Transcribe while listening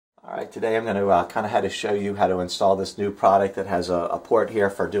Alright, today I'm going to kind of show you how to install this new product that has a port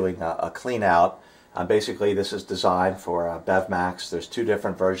here for doing a clean out. Basically this is designed for BevMax. There's two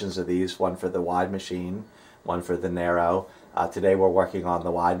different versions of these, one for the wide machine, one for the narrow. Today we're working on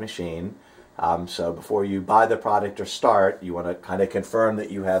the wide machine. So before you buy the product or start, you want to kind of confirm that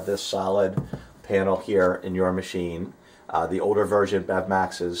you have this solid panel here in your machine. The older version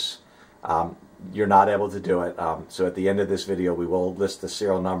BevMaxes, you're not able to do it. So at the end of this video we will list the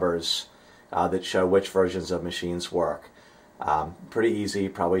serial numbers that show which versions of machines work. Pretty easy,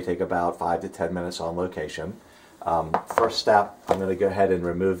 probably take about 5 to 10 minutes on location. First step, I'm going to go ahead and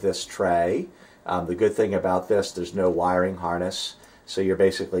remove this tray. The good thing about this, there's no wiring harness, so you're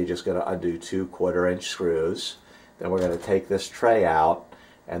basically just going to undo 2 1/4-inch screws. Then we're going to take this tray out,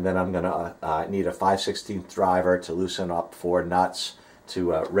 and then I'm going to need a 5/16 driver to loosen up 4 nuts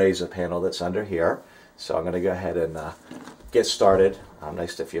to raise a panel that's under here. So I'm going to go ahead and get started.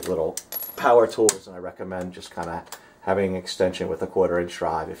 Nice if you have little power tools, and I recommend just kind of having an extension with a 1/4-inch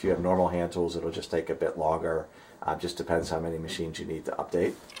drive. If you have normal hand tools, it'll just take a bit longer. Just depends how many machines you need to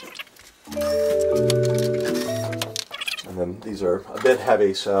update. And then these are a bit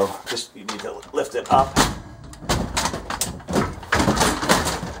heavy, so just you need to lift it up.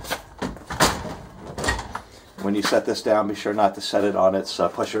 When you set this down, be sure not to set it on its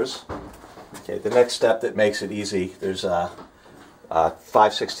pushers. Okay, the next step that makes it easy, there's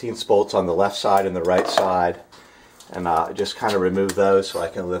 5/16 bolts on the left side and the right side, and just kind of remove those so I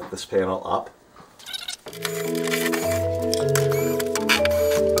can lift this panel up.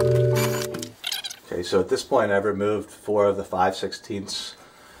 Okay, so at this point I've removed 4 of the 5/16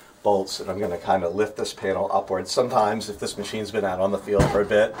 bolts, and I'm going to kind of lift this panel upwards. Sometimes if this machine's been out on the field for a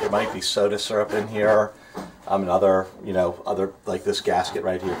bit, there might be soda syrup in here. And other like this gasket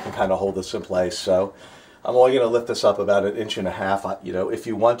right here can kind of hold this in place. So I'm only going to lift this up about 1.5 inches. If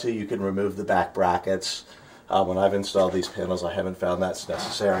you want to, you can remove the back brackets. When I've installed these panels, I haven't found that's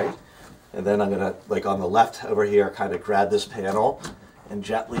necessary. And then I'm going to, like on the left over here, kind of grab this panel and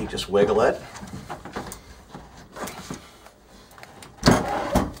gently just wiggle it.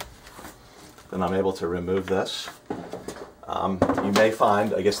 Then I'm able to remove this. You may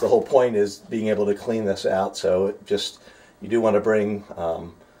find, I guess the whole point is being able to clean this out, so you do want to bring,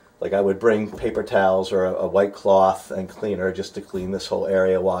 like I would bring paper towels or a white cloth and cleaner just to clean this whole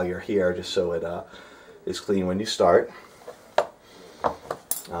area while you're here, just so it is clean when you start.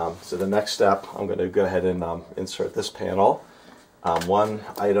 So the next step, I'm going to go ahead and insert this panel. One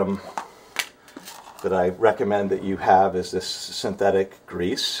item that I recommend that you have is this synthetic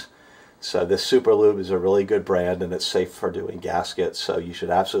grease. So this Super Lube is a really good brand, and it's safe for doing gaskets. So you should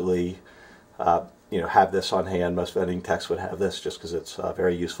absolutely, have this on hand. Most vending techs would have this just because it's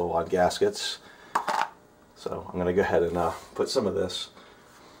very useful on gaskets. So I'm going to go ahead and put some of this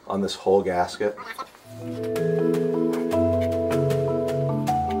on this whole gasket.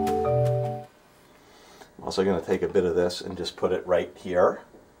 I'm also going to take a bit of this and just put it right here.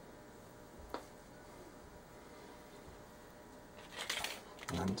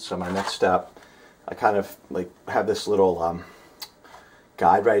 And so my next step, I kind of like have this little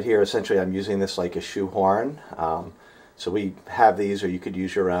guide right here. Essentially I'm using this like a shoehorn. So we have these, or you could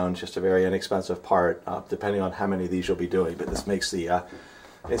use your own, just a very inexpensive part, depending on how many of these you'll be doing. But this makes the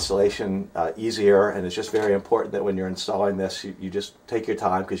installation easier, and it's just very important that when you're installing this, you just take your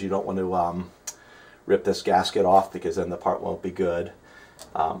time, because you don't want to rip this gasket off, because then the part won't be good.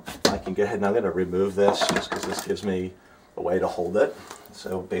 I can go ahead and I'm going to remove this just because this gives me a way to hold it.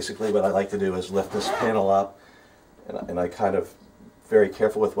 So basically what I like to do is lift this panel up, and I kind of, very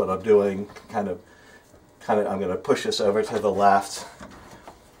careful with what I'm doing, kind of I'm going to push this over to the left,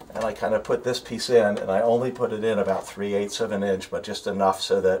 and I kind of put this piece in, and I only put it in about 3/8 of an inch, but just enough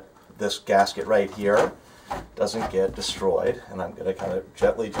so that this gasket right here doesn't get destroyed. And I'm going to kind of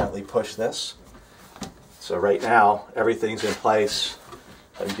gently push this. So right now everything's in place.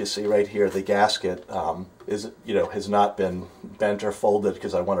 You can see right here the gasket has not been bent or folded,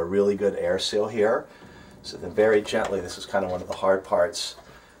 because I want a really good air seal here. So then very gently, this is kind of one of the hard parts,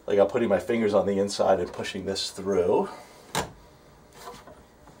 like I'm putting my fingers on the inside and pushing this through.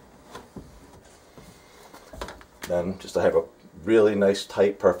 Then just I have a really nice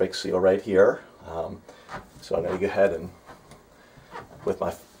tight perfect seal right here. So I'm going to go ahead and with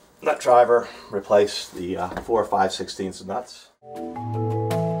my nut driver replace the 4 5/16 nuts.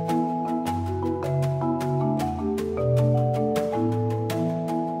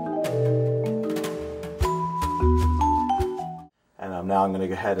 Now I'm going to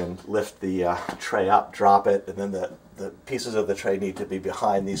go ahead and lift the tray up, drop it, and then the pieces of the tray need to be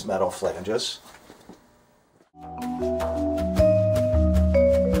behind these metal flanges.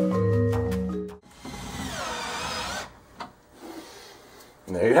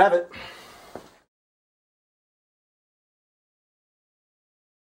 And there you have it.